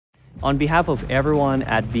On behalf of everyone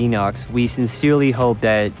at Beenox, we sincerely hope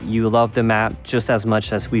that you love the map just as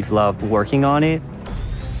much as we've loved working on it.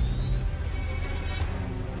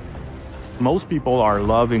 Most people are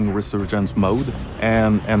loving Resurgence mode,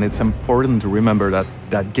 and it's important to remember that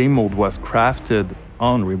that game mode was crafted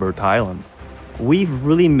on Rebirth Island. We've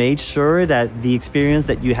really made sure that the experience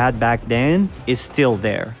that you had back then is still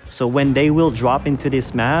there. So when they will drop into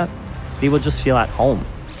this map, they will just feel at home.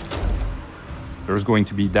 There's going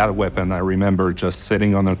to be that weapon I remember just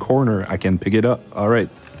sitting on a corner. I can pick it up. All right,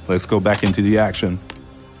 let's go back into the action.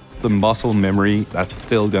 The muscle memory, that's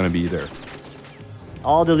still gonna be there.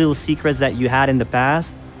 All the little secrets that you had in the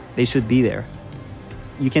past, they should be there.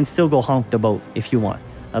 You can still go honk the boat if you want.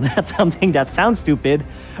 Now, that's something that sounds stupid,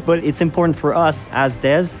 but it's important for us as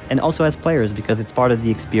devs and also as players because it's part of the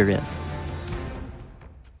experience.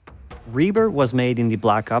 Rebirth was made in the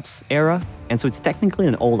Black Ops era, and so it's technically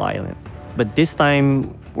an old island. But this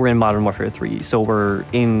time, we're in Modern Warfare 3, so we're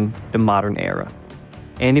in the modern era.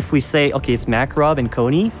 And if we say, okay, it's Makarov and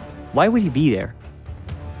Coney, why would he be there?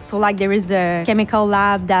 So like there is the chemical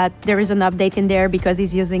lab that there is an update in there because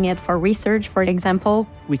he's using it for research, for example.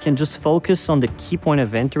 We can just focus on the key point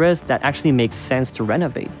of interest that actually makes sense to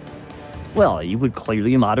renovate. Well, you would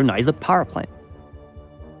clearly modernize a power plant.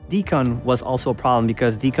 Decon was also a problem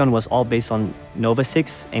because Decon was all based on Nova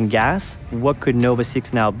 6 and gas. What could Nova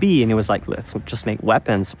 6 now be? And it was like, let's just make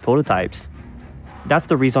weapons, prototypes. That's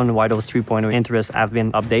the reason why those 3 points of interest have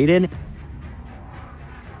been updated.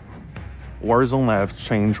 Warzone have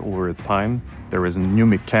changed over time. There is a new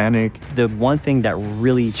mechanic. The one thing that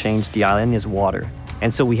really changed the island is water.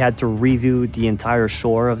 And so we had to redo the entire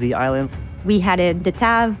shore of the island. We added the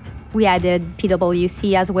TAV, we added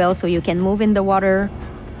PWC as well, so you can move in the water.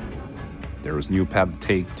 There is new path to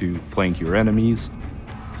take to flank your enemies.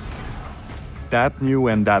 That new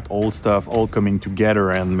and that old stuff all coming together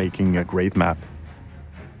and making a great map.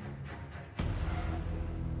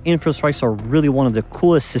 Infrastrikes are really one of the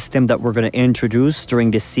coolest systems that we're going to introduce during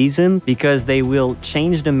this season because they will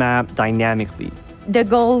change the map dynamically. The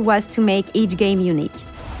goal was to make each game unique.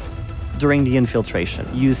 During the infiltration,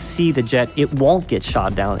 you see the jet, it won't get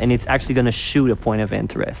shot down, and it's actually going to shoot a point of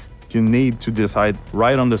interest. You need to decide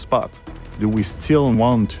right on the spot. Do we still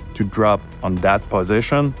want to drop on that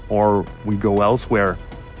position or we go elsewhere?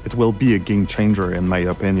 It will be a game changer in my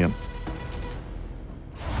opinion.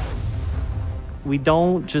 We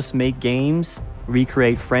don't just make games,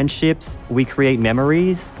 recreate friendships, we create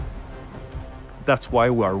memories. That's why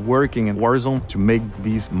we are working in Warzone to make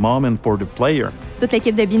these moments for the player. Toute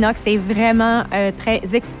l'équipe de Beenox est vraiment très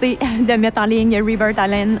excitée de mettre en ligne Rebirth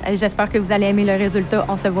Island. J'espère que vous allez aimer le résultat.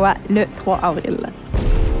 On se voit le 3 avril.